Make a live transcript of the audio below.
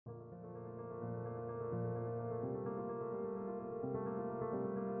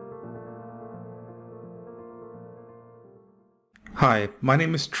Hi, my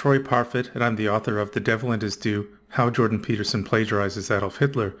name is Troy Parfit, and I'm the author of The Devil and His Due, How Jordan Peterson Plagiarizes Adolf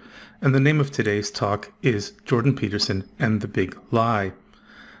Hitler, and the name of today's talk is Jordan Peterson and the Big Lie.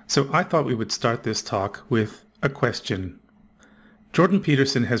 So I thought we would start this talk with a question. Jordan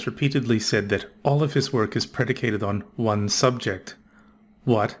Peterson has repeatedly said that all of his work is predicated on one subject.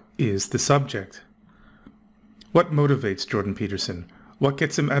 What is the subject? What motivates Jordan Peterson? What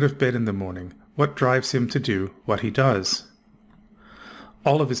gets him out of bed in the morning? What drives him to do what he does?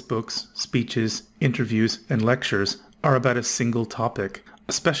 All of his books, speeches, interviews, and lectures are about a single topic,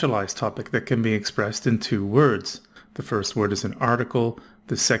 a specialized topic that can be expressed in two words. The first word is an article,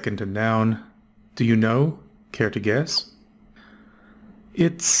 the second a noun. Do you know? Care to guess?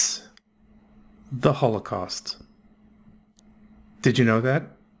 It's the Holocaust. Did you know that?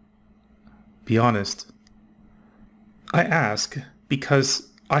 Be honest. I ask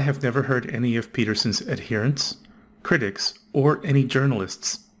because I have never heard any of Peterson's adherents, critics, or any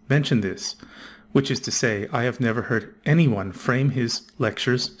journalists mention this, which is to say, I have never heard anyone frame his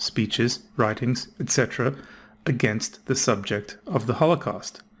lectures, speeches, writings, etc. against the subject of the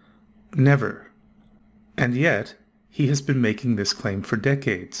Holocaust. Never. And yet, he has been making this claim for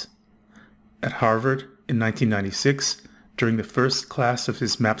decades. At Harvard in 1996, during the first class of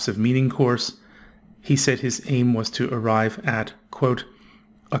his Maps of Meaning course, he said his aim was to arrive at, quote,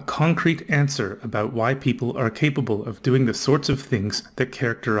 a concrete answer about why people are capable of doing the sorts of things that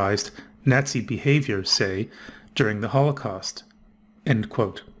characterized Nazi behavior, say, during the Holocaust, end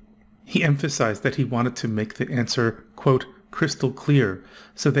quote. He emphasized that he wanted to make the answer, quote, crystal clear,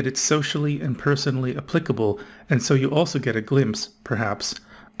 so that it's socially and personally applicable, and so you also get a glimpse, perhaps,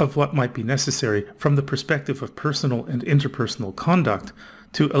 of what might be necessary from the perspective of personal and interpersonal conduct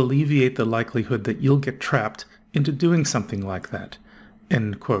to alleviate the likelihood that you'll get trapped into doing something like that.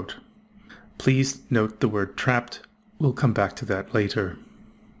 End quote. Please note the word trapped. We'll come back to that later.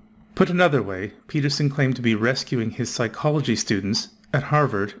 Put another way, Peterson claimed to be rescuing his psychology students at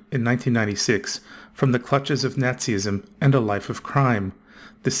Harvard in 1996 from the clutches of Nazism and a life of crime,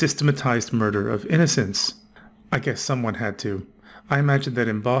 the systematized murder of innocents. I guess someone had to. I imagine that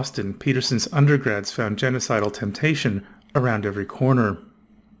in Boston, Peterson's undergrads found genocidal temptation around every corner.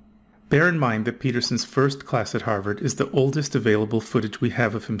 Bear in mind that Peterson's first class at Harvard is the oldest available footage we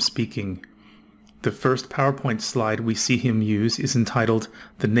have of him speaking. The first PowerPoint slide we see him use is entitled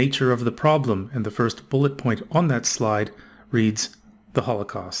The Nature of the Problem, and the first bullet point on that slide reads, The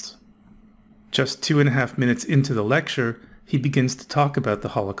Holocaust. Just 2.5 minutes into the lecture, he begins to talk about the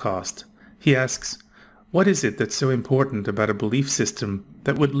Holocaust. He asks, what is it that's so important about a belief system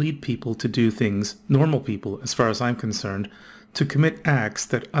that would lead people to do things, normal people as far as I'm concerned, to commit acts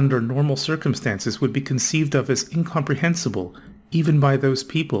that under normal circumstances would be conceived of as incomprehensible, even by those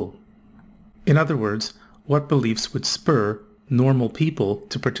people? In other words, what beliefs would spur normal people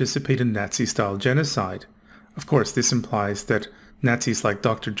to participate in Nazi-style genocide? Of course, this implies that Nazis like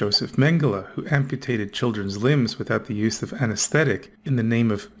Dr. Joseph Mengele, who amputated children's limbs without the use of anesthetic in the name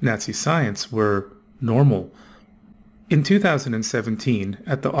of Nazi science, were normal. In 2017,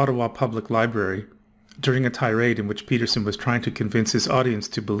 at the Ottawa Public Library, during a tirade in which Peterson was trying to convince his audience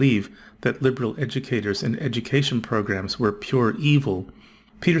to believe that liberal educators and education programs were pure evil,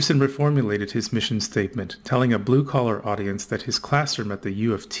 Peterson reformulated his mission statement, telling a blue-collar audience that his classroom at the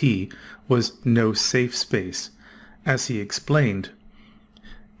U of T was no safe space. As he explained,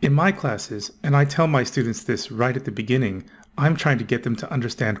 in my classes, and I tell my students this right at the beginning, I'm trying to get them to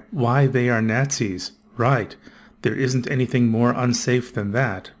understand why they are Nazis. Right, there isn't anything more unsafe than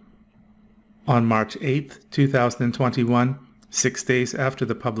that. On March 8, 2021, 6 days after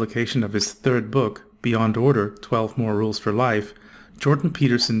the publication of his third book, Beyond Order, 12 More Rules for Life, Jordan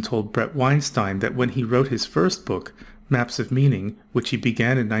Peterson told Bret Weinstein that when he wrote his first book, Maps of Meaning, which he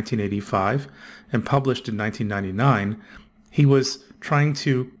began in 1985 and published in 1999, he was trying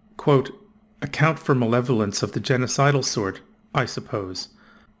to, quote, account for malevolence of the genocidal sort, I suppose,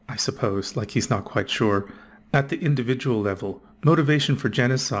 like he's not quite sure, at the individual level, motivation for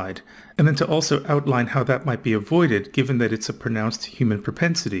genocide, and then to also outline how that might be avoided given that it's a pronounced human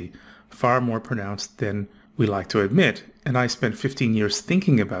propensity, far more pronounced than we like to admit, and I spent 15 years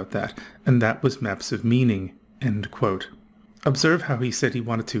thinking about that, and that was Maps of Meaning, end quote. Observe how he said he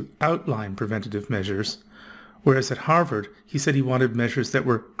wanted to outline preventative measures, whereas at Harvard he said he wanted measures that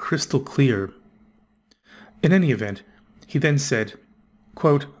were crystal clear. In any event, he then said,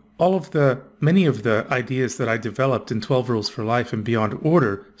 quote, many of the ideas that I developed in 12 Rules for Life and Beyond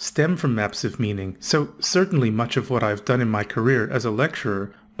Order stem from Maps of Meaning, so certainly much of what I've done in my career as a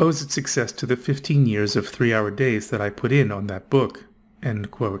lecturer owes its success to the 15 years of 3-hour days that I put in on that book, end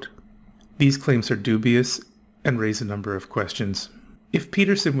quote. These claims are dubious and raise a number of questions. If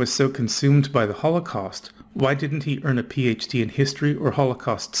Peterson was so consumed by the Holocaust, why didn't he earn a PhD in history or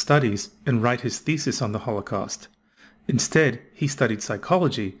Holocaust studies and write his thesis on the Holocaust? Instead, he studied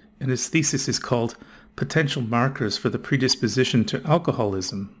psychology, and his thesis is called Potential Markers for the Predisposition to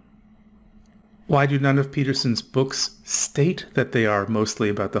Alcoholism. Why do none of Peterson's books state that they are mostly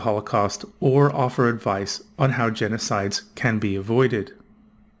about the Holocaust or offer advice on how genocides can be avoided?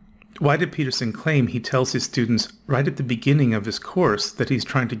 Why did Peterson claim he tells his students right at the beginning of his course that he's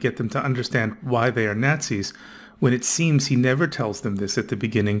trying to get them to understand why they are Nazis, when it seems he never tells them this at the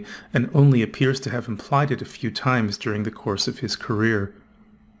beginning and only appears to have implied it a few times during the course of his career?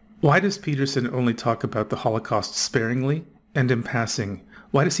 Why does Peterson only talk about the Holocaust sparingly and in passing?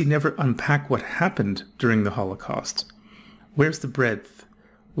 Why does he never unpack what happened during the Holocaust? Where's the breadth?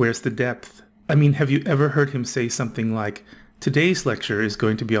 Where's the depth? I mean, have you ever heard him say something like, "Today's lecture is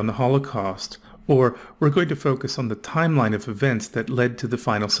going to be on the Holocaust," or "We're going to focus on the timeline of events that led to the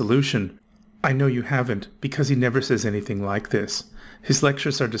final solution"? I know you haven't, because he never says anything like this. His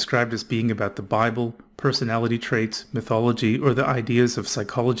lectures are described as being about the Bible, personality traits, mythology, or the ideas of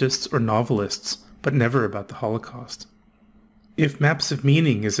psychologists or novelists, but never about the Holocaust. If Maps of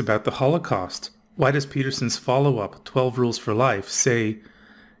Meaning is about the Holocaust, why does Peterson's follow-up, 12 Rules for Life, say,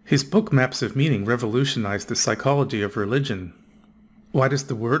 "His book Maps of Meaning revolutionized the psychology of religion"? Why does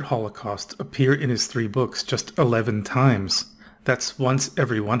the word Holocaust appear in his 3 books just 11 times? That's once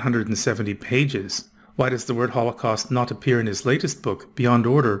every 170 pages. Why does the word Holocaust not appear in his latest book, Beyond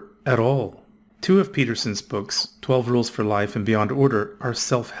Order, at all? 2 of Peterson's books, 12 Rules for Life and Beyond Order, are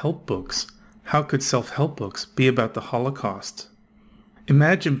self-help books. How could self-help books be about the Holocaust?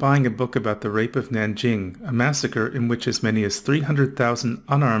 Imagine buying a book about the rape of Nanjing, a massacre in which as many as 300,000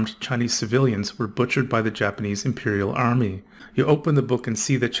 unarmed Chinese civilians were butchered by the Japanese Imperial Army. You open the book and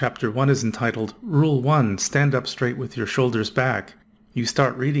see that Chapter 1 is entitled, Rule 1, Stand Up Straight with Your Shoulders Back. You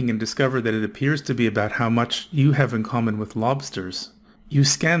start reading and discover that it appears to be about how much you have in common with lobsters. You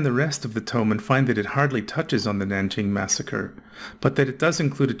scan the rest of the tome and find that it hardly touches on the Nanjing massacre, but that it does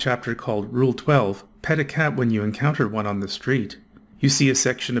include a chapter called Rule 12, Pet a Cat When You Encounter One on the Street. You see a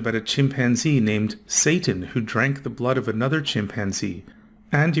section about a chimpanzee named Satan who drank the blood of another chimpanzee,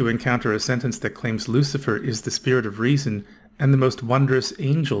 and you encounter a sentence that claims Lucifer is the spirit of reason and the most wondrous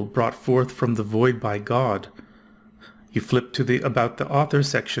angel brought forth from the void by God. You flip to the About the Author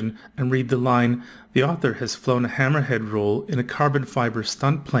section and read the line, "The author has flown a hammerhead roll in a carbon fiber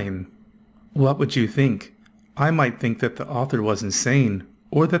stunt plane." What would you think? I might think that the author was insane,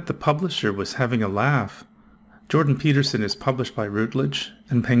 or that the publisher was having a laugh. Jordan Peterson is published by Routledge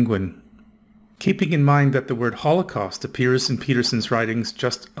and Penguin. Keeping in mind that the word Holocaust appears in Peterson's writings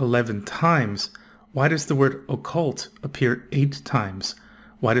just 11 times, why does the word occult appear 8 times?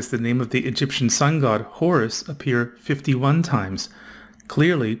 Why does the name of the Egyptian sun god Horus appear 51 times?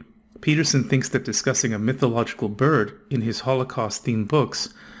 Clearly, Peterson thinks that discussing a mythological bird in his Holocaust-themed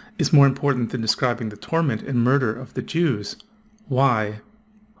books is more important than describing the torment and murder of the Jews. Why?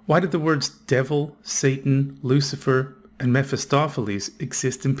 Why did the words devil, Satan, Lucifer, and Mephistopheles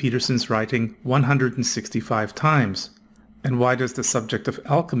exist in Peterson's writing 165 times? And why does the subject of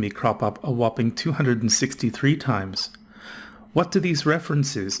alchemy crop up a whopping 263 times? What do these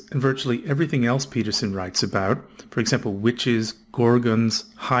references and virtually everything else Peterson writes about, for example witches, gorgons,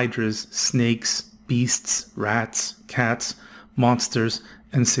 hydras, snakes, beasts, rats, cats, monsters,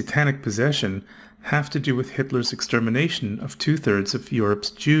 and satanic possession, have to do with Hitler's extermination of 2/3 of Europe's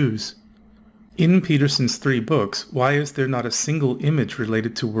Jews? In Peterson's 3 books, why is there not a single image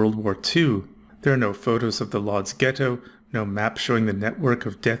related to World War II? There are no photos of the Lodz ghetto, no map showing the network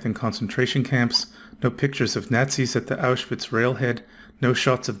of death in concentration camps, no pictures of Nazis at the Auschwitz railhead, no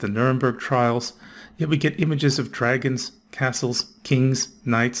shots of the Nuremberg trials, yet we get images of dragons, castles, kings,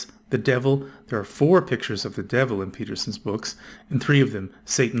 knights, the devil. There are 4 pictures of the devil in Peterson's books. In 3 of them,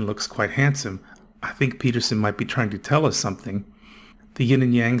 Satan looks quite handsome. I think Peterson might be trying to tell us something. The yin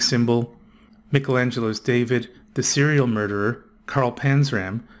and yang symbol, Michelangelo's David, the serial murderer, Karl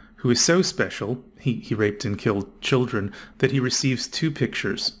Panzram, who is so special, he raped and killed children, that he receives 2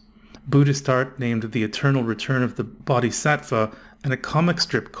 pictures. Buddhist art named The Eternal Return of the Bodhisattva, and a comic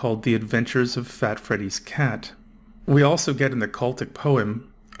strip called The Adventures of Fat Freddy's Cat. We also get an occultic poem,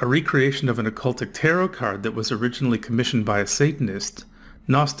 a recreation of an occultic tarot card that was originally commissioned by a Satanist,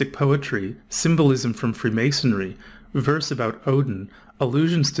 Gnostic poetry, symbolism from Freemasonry, verse about Odin,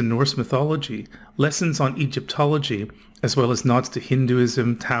 allusions to Norse mythology, lessons on Egyptology, as well as nods to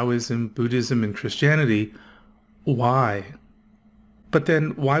Hinduism, Taoism, Buddhism, and Christianity. Why? But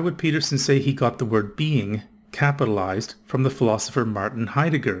then, why would Peterson say he got the word being, capitalized, from the philosopher Martin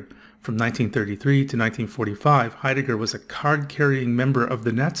Heidegger, From 1933 to 1945, Heidegger was a card-carrying member of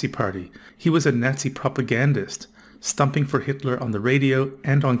the Nazi Party. He was a Nazi propagandist, stumping for Hitler on the radio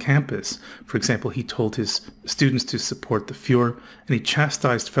and on campus. For example, he told his students to support the Führer, and he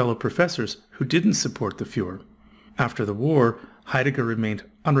chastised fellow professors who didn't support the Führer. After the war, Heidegger remained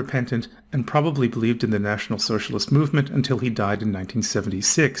unrepentant and probably believed in the National Socialist movement until he died in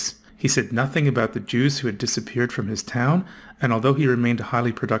 1976. He said nothing about the Jews who had disappeared from his town, and although he remained a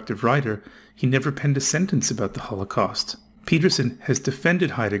highly productive writer, he never penned a sentence about the Holocaust. Peterson has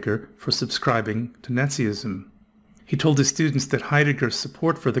defended Heidegger for subscribing to Nazism. He told his students that Heidegger's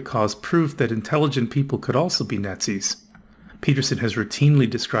support for the cause proved that intelligent people could also be Nazis. Peterson has routinely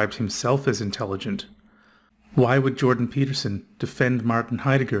described himself as intelligent. Why would Jordan Peterson defend Martin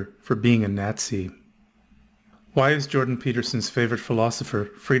Heidegger for being a Nazi? Why is Jordan Peterson's favorite philosopher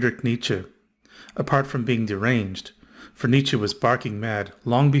Friedrich Nietzsche? Apart from being deranged, for Nietzsche was barking mad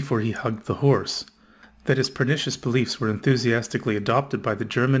long before he hugged the horse. That his pernicious beliefs were enthusiastically adopted by the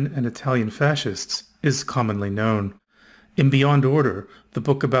German and Italian fascists is commonly known. In Beyond Order, the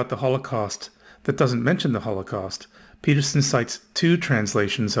book about the Holocaust that doesn't mention the Holocaust, Peterson cites 2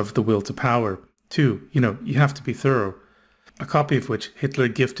 translations of The Will to Power. 2, you have to be thorough, a copy of which Hitler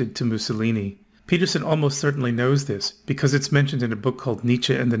gifted to Mussolini. Peterson almost certainly knows this because it's mentioned in a book called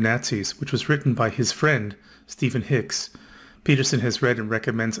Nietzsche and the Nazis, which was written by his friend, Stephen Hicks. Peterson has read and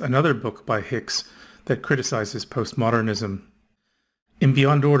recommends another book by Hicks that criticizes postmodernism. In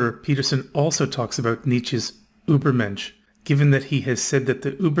Beyond Order, Peterson also talks about Nietzsche's Übermensch. Given that he has said that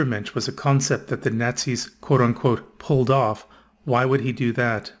the Übermensch was a concept that the Nazis quote-unquote pulled off, why would he do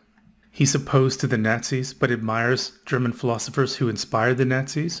that? He's opposed to the Nazis but admires German philosophers who inspired the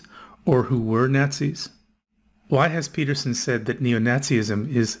Nazis, or who were Nazis? Why has Peterson said that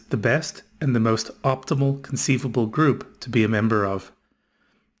neo-Nazism is the best and the most optimal conceivable group to be a member of?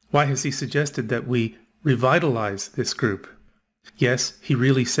 Why has he suggested that we revitalize this group? Yes, he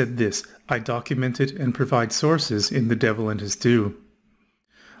really said this. I document it and provide sources in The Devil and His Due.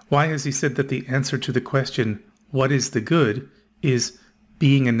 Why has he said that the answer to the question, what is the good, is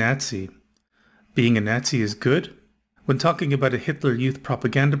being a Nazi? Being a Nazi is good? When talking about a Hitler Youth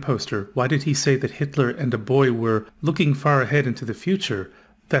propaganda poster, why did he say that Hitler and a boy were looking far ahead into the future?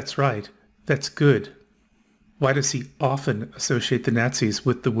 That's right. That's good. Why does he often associate the Nazis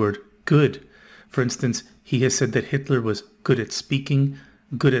with the word good? For instance, he has said that Hitler was good at speaking,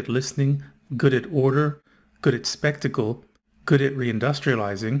 good at listening, good at order, good at spectacle, good at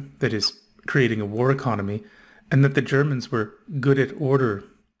reindustrializing, that is, creating a war economy, and that the Germans were good at order.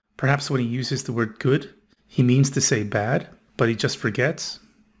 Perhaps when he uses the word good, he means to say bad, but he just forgets?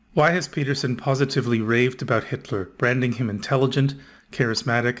 Why has Peterson positively raved about Hitler, branding him intelligent,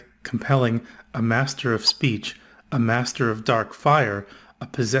 charismatic, compelling, a master of speech, a master of dark fire, a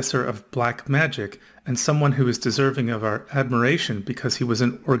possessor of black magic, and someone who is deserving of our admiration because he was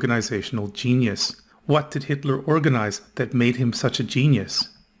an organizational genius? What did Hitler organize that made him such a genius?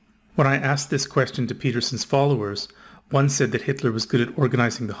 When I asked this question to Peterson's followers, one said that Hitler was good at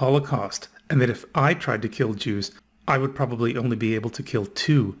organizing the Holocaust, and that if I tried to kill Jews, I would probably only be able to kill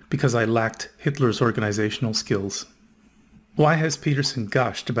 2 because I lacked Hitler's organizational skills. Why has Peterson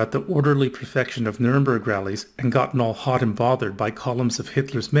gushed about the orderly perfection of Nuremberg rallies and gotten all hot and bothered by columns of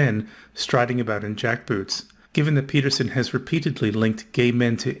Hitler's men striding about in jackboots? Given that Peterson has repeatedly linked gay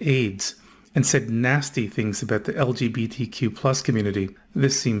men to AIDS and said nasty things about the LGBTQ+ community,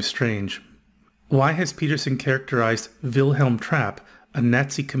 this seems strange. Why has Peterson characterized Wilhelm Trapp, a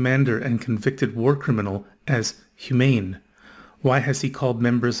Nazi commander and convicted war criminal, as humane? Why has he called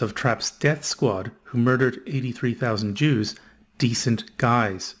members of Trapp's death squad, who murdered 83,000 Jews, decent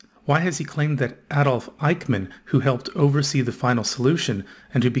guys? Why has he claimed that Adolf Eichmann, who helped oversee the final solution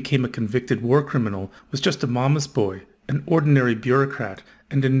and who became a convicted war criminal, was just a mama's boy, an ordinary bureaucrat,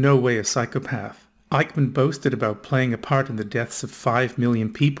 and in no way a psychopath? Eichmann boasted about playing a part in the deaths of 5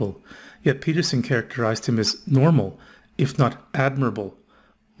 million people, yet Peterson characterized him as normal, if not admirable.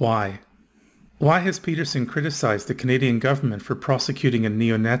 Why? Why has Peterson criticized the Canadian government for prosecuting a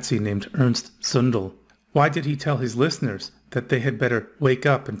neo-Nazi named Ernst Zundel? Why did he tell his listeners that they had better wake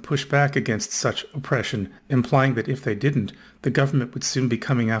up and push back against such oppression, implying that if they didn't, the government would soon be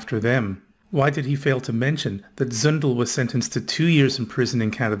coming after them? Why did he fail to mention that Zundel was sentenced to 2 years in prison in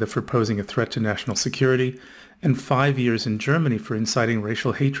Canada for posing a threat to national security, and 5 years in Germany for inciting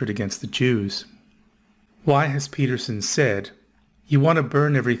racial hatred against the Jews? Why has Peterson said, you want to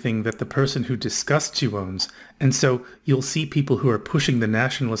burn everything that the person who disgusts you owns, and so you'll see people who are pushing the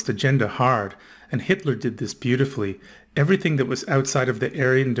nationalist agenda hard, and Hitler did this beautifully. Everything that was outside of the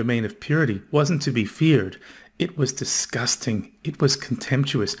Aryan domain of purity wasn't to be feared. It was disgusting, it was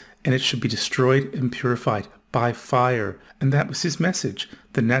contemptuous, and it should be destroyed and purified by fire. And that was his message.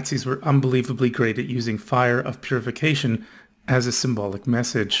 The Nazis were unbelievably great at using fire of purification as a symbolic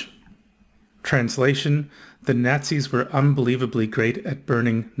message. Translation: the Nazis were unbelievably great at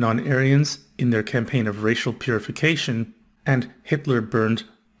burning non-Aryans in their campaign of racial purification, and Hitler burned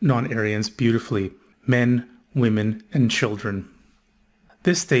non-Aryans beautifully, men, women, and children.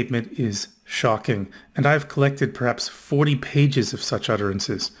 This statement is shocking, and I've collected perhaps 40 pages of such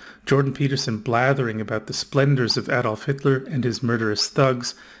utterances. Jordan Peterson blathering about the splendors of Adolf Hitler and his murderous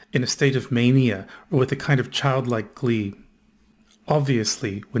thugs in a state of mania or with a kind of childlike glee.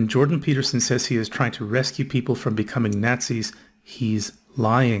 Obviously, when Jordan Peterson says he is trying to rescue people from becoming Nazis, he's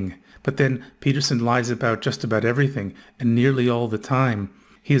lying. But then Peterson lies about just about everything, and nearly all the time.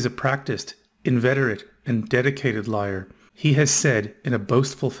 He is a practiced, inveterate, and dedicated liar. He has said, in a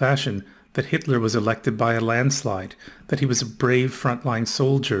boastful fashion, that Hitler was elected by a landslide, that he was a brave frontline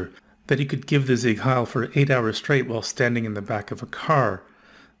soldier, that he could give the Sieg Heil for 8 hours straight while standing in the back of a car,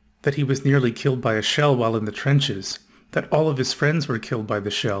 that he was nearly killed by a shell while in the trenches, that all of his friends were killed by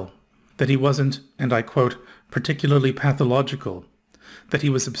the shell, that he wasn't, and I quote, particularly pathological, that he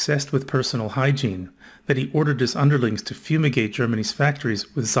was obsessed with personal hygiene, that he ordered his underlings to fumigate Germany's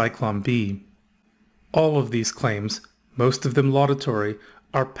factories with Zyklon B. All of these claims, most of them laudatory,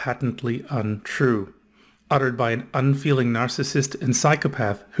 are patently untrue, uttered by an unfeeling narcissist and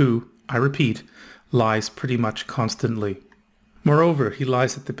psychopath who, I repeat, lies pretty much constantly. Moreover, he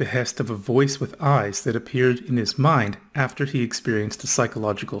lies at the behest of a voice with eyes that appeared in his mind after he experienced a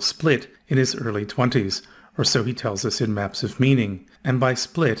psychological split in his early 20s, or so he tells us in Maps of Meaning, and by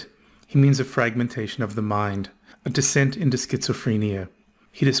split, he means a fragmentation of the mind, a descent into schizophrenia.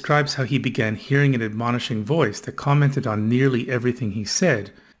 He describes how he began hearing an admonishing voice that commented on nearly everything he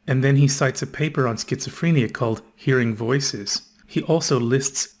said, and then he cites a paper on schizophrenia called Hearing Voices. He also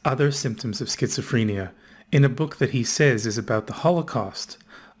lists other symptoms of schizophrenia in a book that he says is about the Holocaust,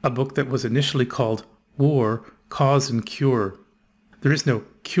 a book that was initially called War, Cause and Cure. There is no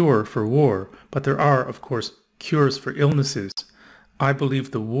cure for war, but there are, of course, cures for illnesses. I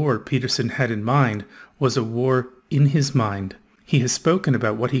believe the war Peterson had in mind was a war in his mind. He has spoken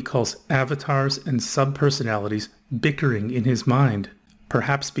about what he calls avatars and subpersonalities bickering in his mind.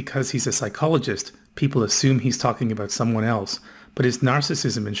 Perhaps because he's a psychologist, people assume he's talking about someone else, but his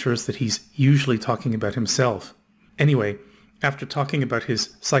narcissism ensures that he's usually talking about himself. Anyway, after talking about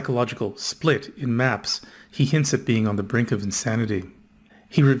his psychological split in Maps, he hints at being on the brink of insanity.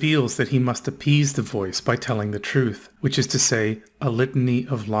 He reveals that he must appease the voice by telling the truth, which is to say, a litany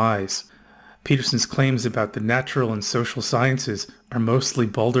of lies. Peterson's claims about the natural and social sciences are mostly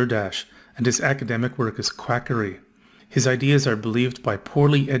balderdash, and his academic work is quackery. His ideas are believed by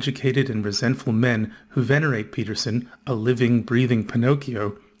poorly educated and resentful men who venerate Peterson, a living, breathing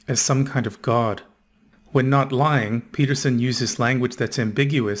Pinocchio, as some kind of god. When not lying, Peterson uses language that's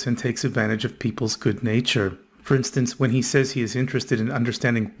ambiguous and takes advantage of people's good nature. For instance, when he says he is interested in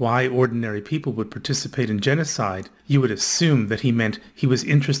understanding why ordinary people would participate in genocide, you would assume that he meant he was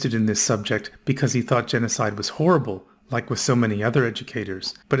interested in this subject because he thought genocide was horrible, like with so many other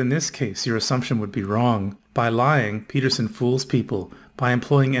educators. But in this case, your assumption would be wrong. By lying, Peterson fools people. By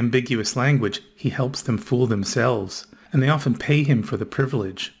employing ambiguous language, he helps them fool themselves. And they often pay him for the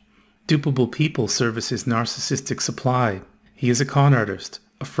privilege. Dupable people serve as his narcissistic supply. He is a con artist,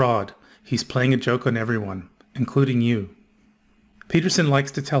 a fraud. He's playing a joke on everyone, including you. Peterson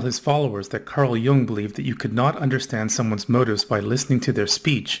likes to tell his followers that Carl Jung believed that you could not understand someone's motives by listening to their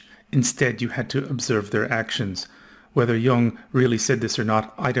speech. Instead, you had to observe their actions. Whether Jung really said this or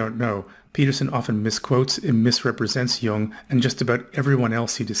not, I don't know. Peterson often misquotes and misrepresents Jung and just about everyone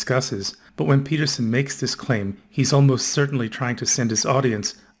else he discusses. But when Peterson makes this claim, he's almost certainly trying to send his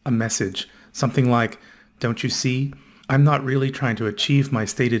audience a message. Something like, don't you see? I'm not really trying to achieve my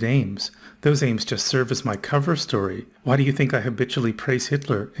stated aims. Those aims just serve as my cover story. Why do you think I habitually praise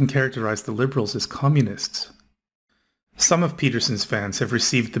Hitler and characterize the liberals as communists? Some of Peterson's fans have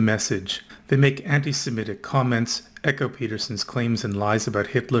received the message. They make anti-Semitic comments, echo Peterson's claims and lies about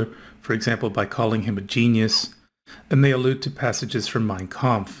Hitler, for example by calling him a genius, and they allude to passages from Mein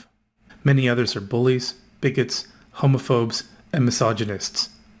Kampf. Many others are bullies, bigots, homophobes, and misogynists.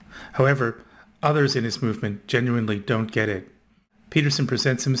 However, others in his movement genuinely don't get it. Peterson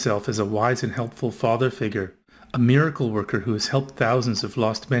presents himself as a wise and helpful father figure, a miracle worker who has helped thousands of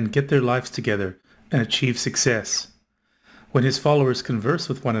lost men get their lives together and achieve success. When his followers converse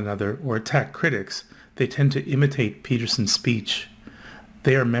with one another or attack critics, they tend to imitate Peterson's speech.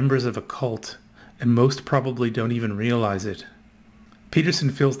 They are members of a cult, and most probably don't even realize it. Peterson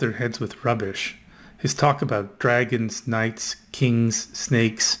fills their heads with rubbish. His talk about dragons, knights, kings,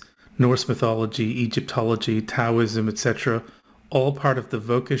 snakes, Norse mythology, Egyptology, Taoism, etc., all part of the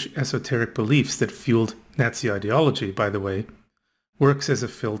vokish esoteric beliefs that fueled Nazi ideology, by the way, works as a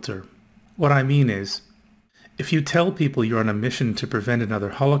filter. What I mean is, if you tell people you're on a mission to prevent another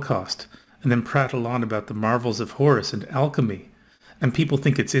Holocaust, and then prattle on about the marvels of Horus and alchemy, and people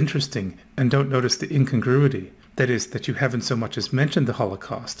think it's interesting and don't notice the incongruity, that is, that you haven't so much as mentioned the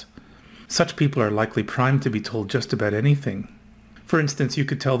Holocaust, such people are likely primed to be told just about anything. For instance, you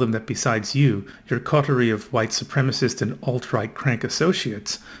could tell them that besides you, your coterie of white supremacist and alt-right crank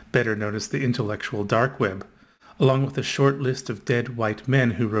associates, better known as the intellectual dark web, along with a short list of dead white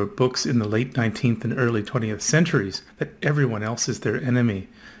men who wrote books in the late 19th and early 20th centuries, that everyone else is their enemy.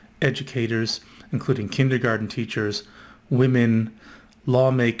 Educators, including kindergarten teachers, women,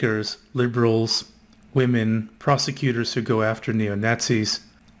 lawmakers, liberals, women, prosecutors who go after neo-Nazis,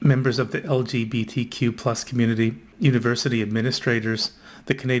 members of the LGBTQ plus community, university administrators,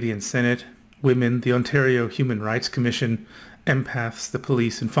 the Canadian Senate, women, the Ontario Human Rights Commission, empaths, the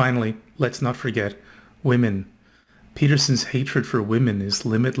police, and finally, let's not forget, women. Peterson's hatred for women is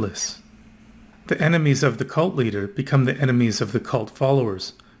limitless. The enemies of the cult leader become the enemies of the cult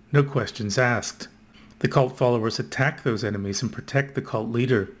followers, no questions asked. The cult followers attack those enemies and protect the cult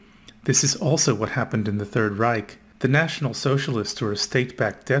leader. This is also what happened in the Third Reich. The National Socialists were a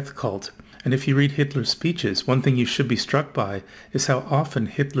state-backed death cult, and if you read Hitler's speeches, one thing you should be struck by is how often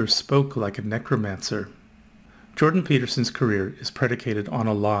Hitler spoke like a necromancer. Jordan Peterson's career is predicated on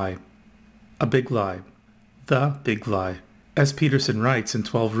a lie. A big lie. The big lie. As Peterson writes in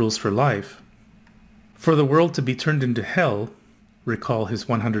 12 Rules for Life, for the world to be turned into hell, recall his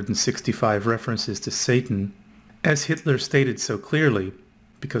 165 references to Satan, as Hitler stated so clearly,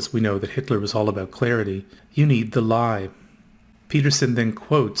 because we know that Hitler was all about clarity, you need the lie. Peterson then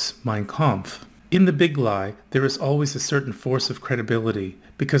quotes Mein Kampf. In the big lie, there is always a certain force of credibility,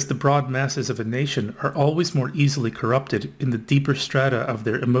 because the broad masses of a nation are always more easily corrupted in the deeper strata of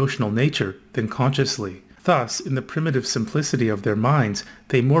their emotional nature than consciously. Thus, in the primitive simplicity of their minds,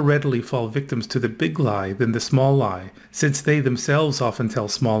 they more readily fall victims to the big lie than the small lie, since they themselves often tell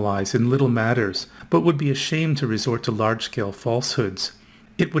small lies in little matters, but would be ashamed to resort to large-scale falsehoods.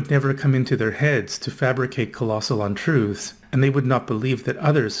 It would never come into their heads to fabricate colossal untruths, and they would not believe that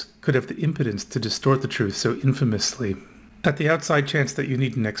others could have the impotence to distort the truth so infamously. At the outside chance that you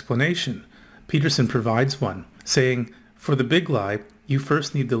need an explanation, Peterson provides one, saying, for the big lie, you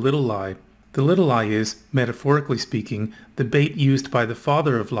first need the little lie. The little lie is, metaphorically speaking, the bait used by the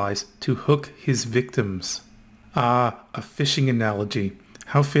father of lies to hook his victims. Ah, a fishing analogy.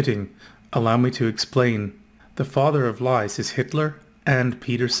 How fitting. Allow me to explain. The father of lies is Hitler and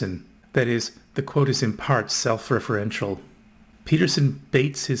Peterson. That is, the quote is in part self-referential. Peterson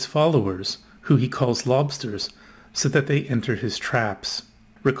baits his followers, who he calls lobsters, so that they enter his traps.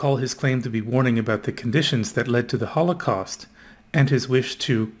 Recall his claim to be warning about the conditions that led to the Holocaust, and his wish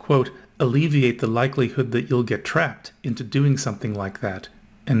to, quote, alleviate the likelihood that you'll get trapped into doing something like that,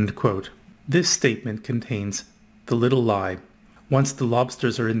 end quote. This statement contains the little lie. Once the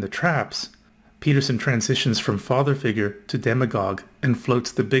lobsters are in the traps, Peterson transitions from father figure to demagogue and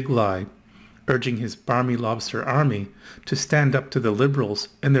floats the big lie, urging his barmy lobster army to stand up to the liberals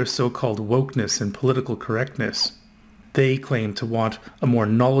and their so-called wokeness and political correctness. They claim to want a more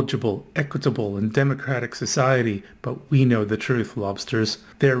knowledgeable, equitable, and democratic society, but we know the truth, lobsters.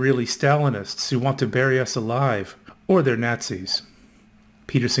 They're really Stalinists who want to bury us alive, or they're Nazis.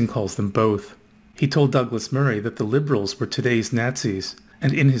 Peterson calls them both. He told Douglas Murray that the liberals were today's Nazis,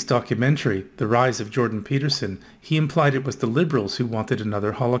 and in his documentary, The Rise of Jordan Peterson, he implied it was the liberals who wanted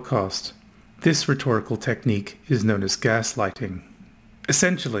another Holocaust. This rhetorical technique is known as gaslighting.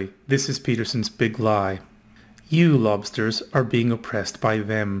 Essentially, this is Peterson's big lie. You, lobsters, are being oppressed by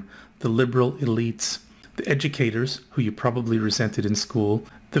them, the liberal elites, the educators, who you probably resented in school,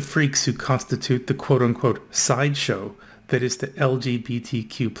 the freaks who constitute the quote-unquote sideshow, that is the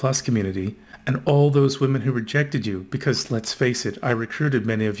LGBTQ plus community, and all those women who rejected you because, let's face it, I recruited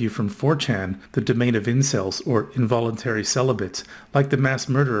many of you from 4chan, the domain of incels or involuntary celibates, like the mass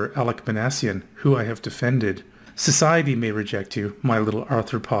murderer Alec Manassian, who I have defended. Society may reject you, my little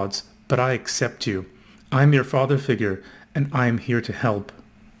arthropods, but I accept you. I'm your father figure, and I'm here to help.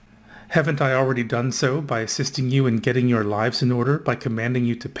 Haven't I already done so by assisting you in getting your lives in order, by commanding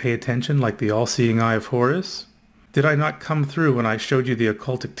you to pay attention like the all-seeing eye of Horus? Did I not come through when I showed you the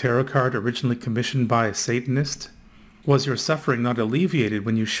occultic tarot card originally commissioned by a Satanist? Was your suffering not alleviated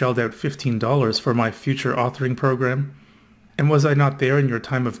when you shelled out $15 for my future authoring program? And was I not there in your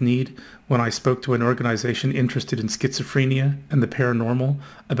time of need when I spoke to an organization interested in schizophrenia and the paranormal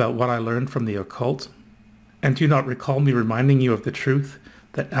about what I learned from the occult? And do you not recall me reminding you of the truth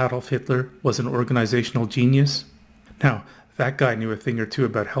that Adolf Hitler was an organizational genius? Now, that guy knew a thing or two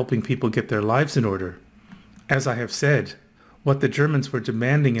about helping people get their lives in order. As I have said, what the Germans were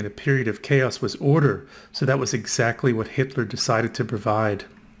demanding in a period of chaos was order, so that was exactly what Hitler decided to provide.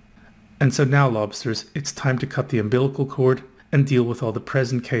 And so now, lobsters, it's time to cut the umbilical cord and deal with all the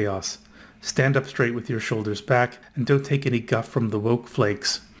present chaos. Stand up straight with your shoulders back and don't take any guff from the woke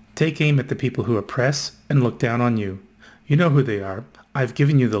flakes. Take aim at the people who oppress and look down on you. You know who they are. I've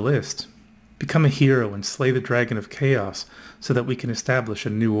given you the list. Become a hero and slay the dragon of chaos so that we can establish a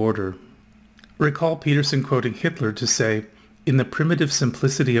new order. Recall Peterson quoting Hitler to say, "In the primitive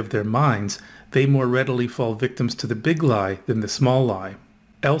simplicity of their minds, they more readily fall victims to the big lie than the small lie."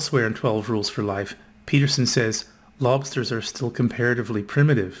 Elsewhere in 12 Rules for Life, Peterson says, lobsters are still comparatively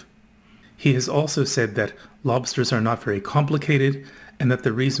primitive. He has also said that lobsters are not very complicated, and that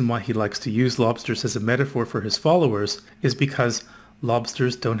the reason why he likes to use lobsters as a metaphor for his followers is because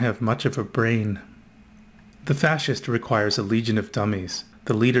lobsters don't have much of a brain. The fascist requires a legion of dummies.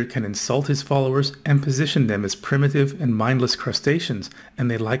 The leader can insult his followers and position them as primitive and mindless crustaceans, and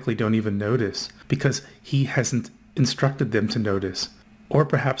they likely don't even notice, because he hasn't instructed them to notice. Or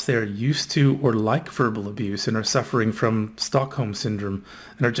perhaps they are used to or like verbal abuse and are suffering from Stockholm Syndrome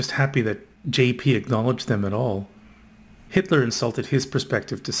and are just happy that JP acknowledged them at all. Hitler insulted his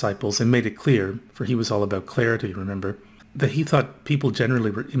prospective disciples and made it clear, for he was all about clarity, remember, that he thought people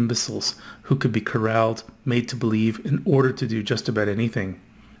generally were imbeciles who could be corralled, made to believe, and ordered to do just about anything.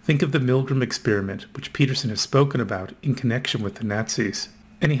 Think of the Milgram experiment, which Peterson has spoken about in connection with the Nazis.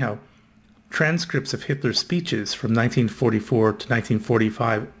 Anyhow, transcripts of Hitler's speeches from 1944 to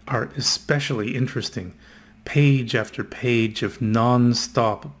 1945 are especially interesting. Page after page of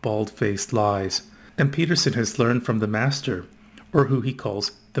non-stop bald-faced lies. And Peterson has learned from the master, or who he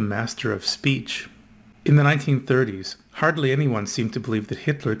calls the master of speech. In the 1930s, hardly anyone seemed to believe that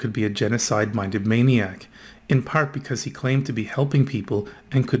Hitler could be a genocide-minded maniac, in part because he claimed to be helping people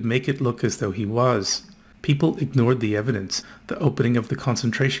and could make it look as though he was. People ignored the evidence, the opening of the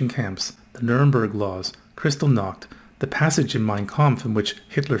concentration camps, the Nuremberg laws, Kristallnacht, the passage in Mein Kampf in which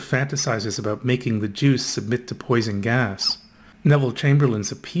Hitler fantasizes about making the Jews submit to poison gas. Neville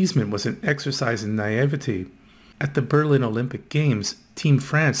Chamberlain's appeasement was an exercise in naivety. At the Berlin Olympic Games, Team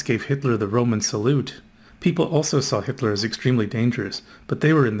France gave Hitler the Roman salute. People also saw Hitler as extremely dangerous, but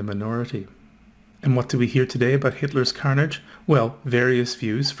they were in the minority. And what do we hear today about Hitler's carnage? Well, various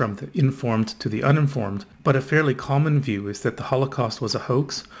views from the informed to the uninformed, but a fairly common view is that the Holocaust was a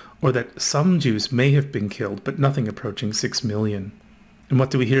hoax, or that some Jews may have been killed, but nothing approaching 6 million. And what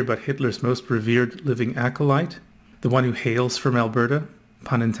do we hear about Hitler's most revered living acolyte? The one who hails from Alberta?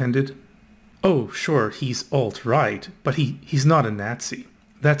 Pun intended. Oh, sure, he's alt-right, but he's not a Nazi.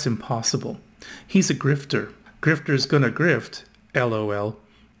 That's impossible. He's a grifter. Grifter's gonna grift, LOL.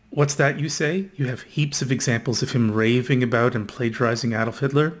 What's that you say? You have heaps of examples of him raving about and plagiarizing Adolf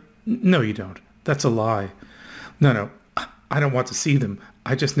Hitler? No, you don't. That's a lie. No, I don't want to see them.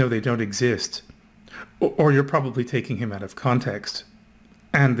 I just know they don't exist. Or you're probably taking him out of context.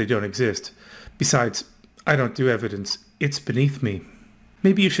 And they don't exist. Besides, I don't do evidence. It's beneath me.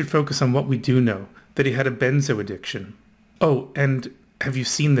 Maybe you should focus on what we do know, that he had a benzo addiction. Oh, and have you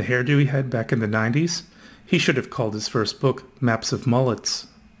seen the hairdo he had back in the 90s? He should have called his first book Maps of Mullets.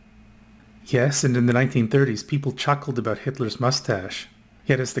 Yes, and in the 1930s people chuckled about Hitler's mustache.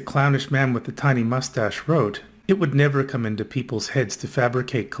 Yet as the clownish man with the tiny mustache wrote, it would never come into people's heads to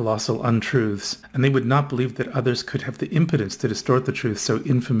fabricate colossal untruths, and they would not believe that others could have the impotence to distort the truth so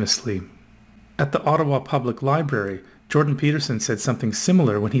infamously. At the Ottawa Public Library, Jordan Peterson said something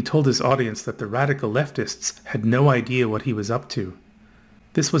similar when he told his audience that the radical leftists had no idea what he was up to.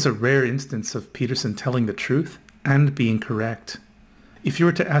 This was a rare instance of Peterson telling the truth and being correct. If you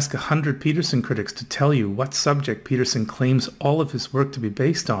were to ask 100 Peterson critics to tell you what subject Peterson claims all of his work to be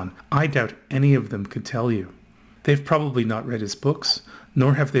based on, I doubt any of them could tell you. They've probably not read his books,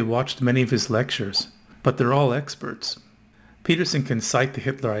 nor have they watched many of his lectures, but they're all experts. Peterson can cite the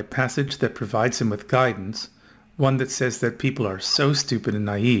Hitlerite passage that provides him with guidance, one that says that people are so stupid and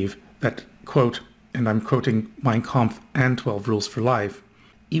naive that, quote, and I'm quoting Mein Kampf and 12 Rules for Life,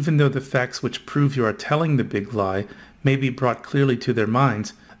 even though the facts which prove you are telling the big lie may be brought clearly to their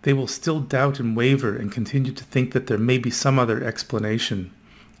minds, they will still doubt and waver and continue to think that there may be some other explanation.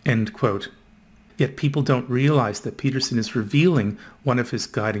 End quote. Yet people don't realize that Peterson is revealing one of his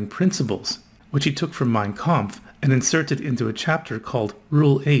guiding principles, which he took from Mein Kampf and inserted into a chapter called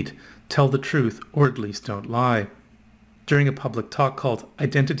Rule 8, Tell the Truth or at least don't lie. during a public talk called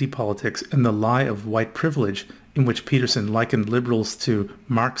Identity Politics and the Lie of White Privilege, in which Peterson likened liberals to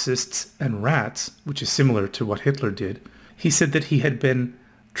Marxists and rats, which is similar to what Hitler did. He said that he had been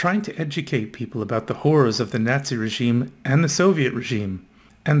trying to educate people about the horrors of the Nazi regime and the Soviet regime,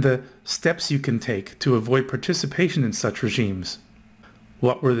 and the steps you can take to avoid participation in such regimes.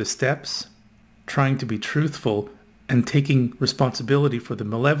 What were the steps? Trying to be truthful and taking responsibility for the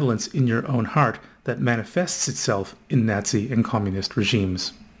malevolence in your own heart that manifests itself in Nazi and communist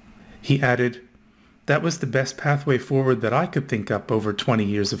regimes. He added, "That was the best pathway forward that I could think up over 20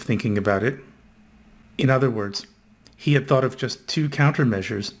 years of thinking about it." In other words, he had thought of just 2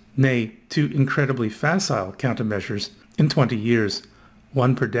 countermeasures, nay, 2 incredibly facile countermeasures, in 20 years,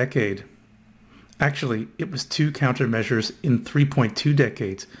 1 per decade. Actually, it was 2 countermeasures in 3.2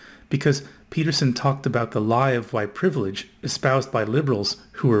 decades, because Peterson talked about the lie of white privilege espoused by liberals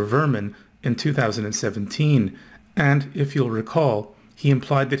who were vermin in 2017, and, if you'll recall, he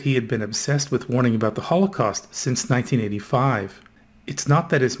implied that he had been obsessed with warning about the Holocaust since 1985. It's not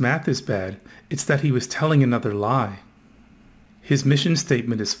that his math is bad, it's that he was telling another lie. His mission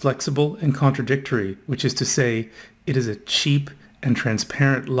statement is flexible and contradictory, which is to say, it is a cheap and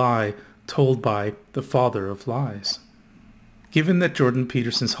transparent lie told by the father of lies. Given that Jordan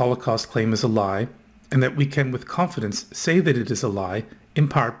Peterson's Holocaust claim is a lie, and that we can with confidence say that it is a lie, in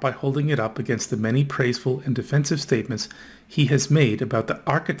part by holding it up against the many praiseful and defensive statements he has made about the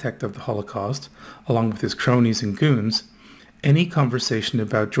architect of the Holocaust, along with his cronies and goons, any conversation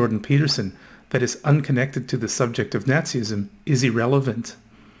about Jordan Peterson that is unconnected to the subject of Nazism is irrelevant.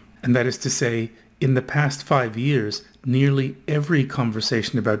 And that is to say, in the past 5 years, nearly every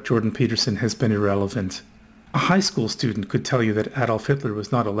conversation about Jordan Peterson has been irrelevant. A high school student could tell you that Adolf Hitler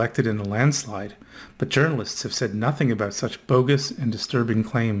was not elected in a landslide, but journalists have said nothing about such bogus and disturbing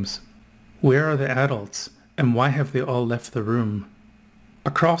claims. Where are the adults, and why have they all left the room?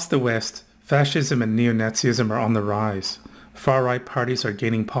 Across the West, fascism and neo-Nazism are on the rise. Far-right parties are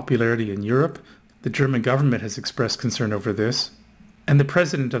gaining popularity in Europe. The German government has expressed concern over this. And the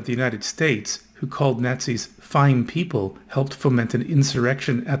President of the United States, who called Nazis fine people, helped foment an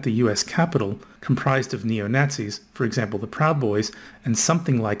insurrection at the US Capitol comprised of neo-Nazis, for example the Proud Boys, and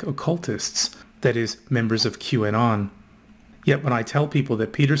something like occultists, that is, members of QAnon. Yet when I tell people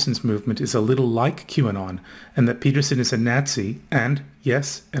that Peterson's movement is a little like QAnon, and that Peterson is a Nazi and,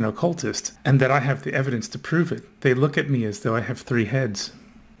 yes, an occultist, and that I have the evidence to prove it, they look at me as though I have 3 heads.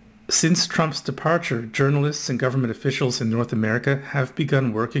 Since Trump's departure, journalists and government officials in North America have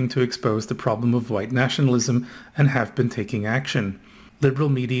begun working to expose the problem of white nationalism and have been taking action. Liberal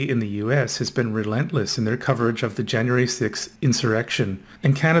media in the US has been relentless in their coverage of the January 6th insurrection,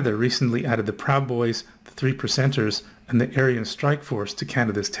 and Canada recently added the Proud Boys, the 3%ers, and the Aryan Strike Force to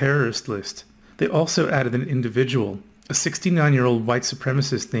Canada's terrorist list. They also added an individual, a 69-year-old white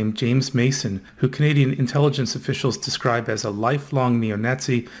supremacist named James Mason, who Canadian intelligence officials describe as a lifelong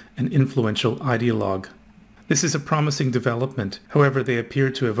neo-Nazi and influential ideologue. This is a promising development. However, they appear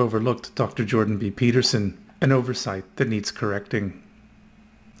to have overlooked Dr. Jordan B. Peterson, an oversight that needs correcting.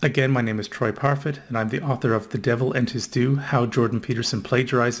 Again, my name is Troy Parfit, and I'm the author of The Devil and His Due, How Jordan Peterson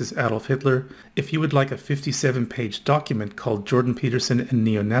Plagiarizes Adolf Hitler. If you would like a 57-page document called Jordan Peterson and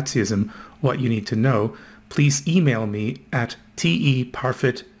Neo-Nazism, What You Need to Know, please email me at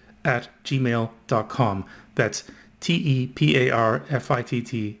teparfit@gmail.com. That's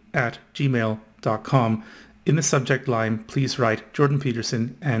teparfitt@gmail.com. In the subject line, please write Jordan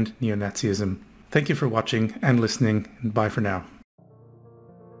Peterson and Neo-Nazism. Thank you for watching and listening, and bye for now.